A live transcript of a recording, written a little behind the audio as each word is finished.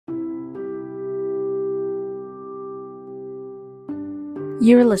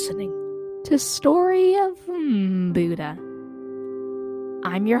You're listening to Story of Buddha.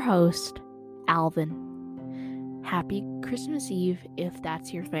 I'm your host, Alvin. Happy Christmas Eve if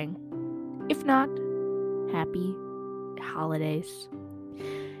that's your thing. If not, happy holidays.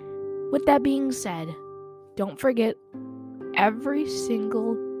 With that being said, don't forget every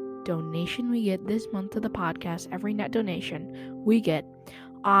single donation we get this month to the podcast, every net donation we get,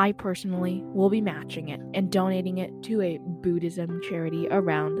 I personally will be matching it and donating it to a Buddhism charity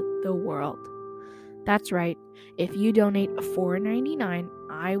around the world. That's right. If you donate $4.99,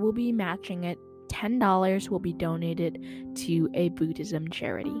 I will be matching it. $10 will be donated to a Buddhism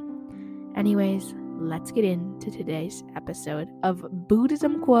charity. Anyways, let's get into today's episode of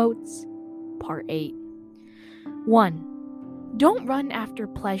Buddhism Quotes, Part 8. 1. Don't run after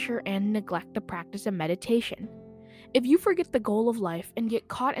pleasure and neglect the practice of meditation. If you forget the goal of life and get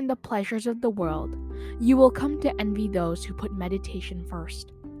caught in the pleasures of the world, you will come to envy those who put meditation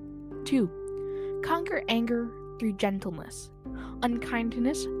first. 2. Conquer anger through gentleness,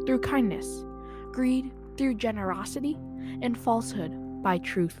 unkindness through kindness, greed through generosity, and falsehood by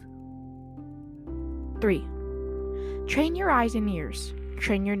truth. 3. Train your eyes and ears,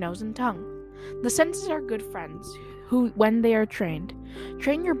 train your nose and tongue. The senses are good friends who, when they are trained,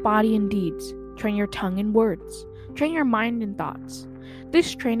 train your body in deeds, train your tongue in words, train your mind in thoughts.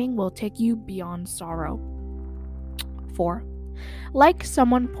 This training will take you beyond sorrow. 4. Like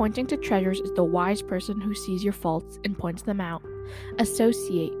someone pointing to treasures is the wise person who sees your faults and points them out.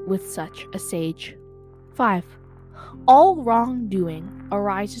 Associate with such a sage. 5. All wrongdoing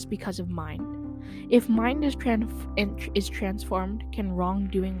arises because of mind. If mind is transformed, can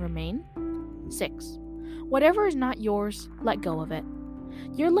wrongdoing remain? 6. Whatever is not yours, let go of it.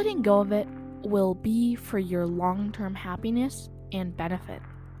 Your letting go of it will be for your long-term happiness and benefit.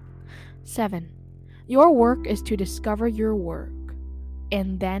 7. Your work is to discover your work,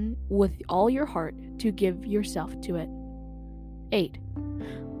 and then with all your heart to give yourself to it. 8.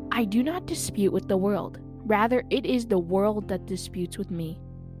 I do not dispute with the world, rather it is the world that disputes with me.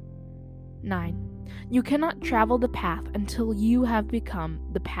 9. You cannot travel the path until you have become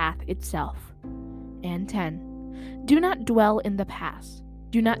the path itself. And 10. Do not dwell in the past.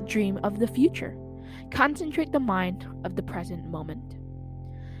 Do not dream of the future. Concentrate the mind of the present moment.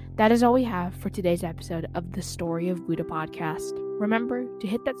 That is all we have for today's episode of the Story of Buddha podcast. Remember to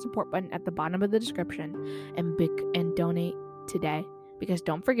hit that support button at the bottom of the description and donate today. Because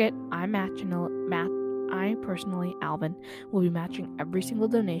don't forget, I personally, Alvin, will be matching every single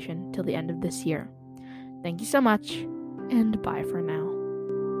donation till the end of this year. Thank you so much, and bye for now.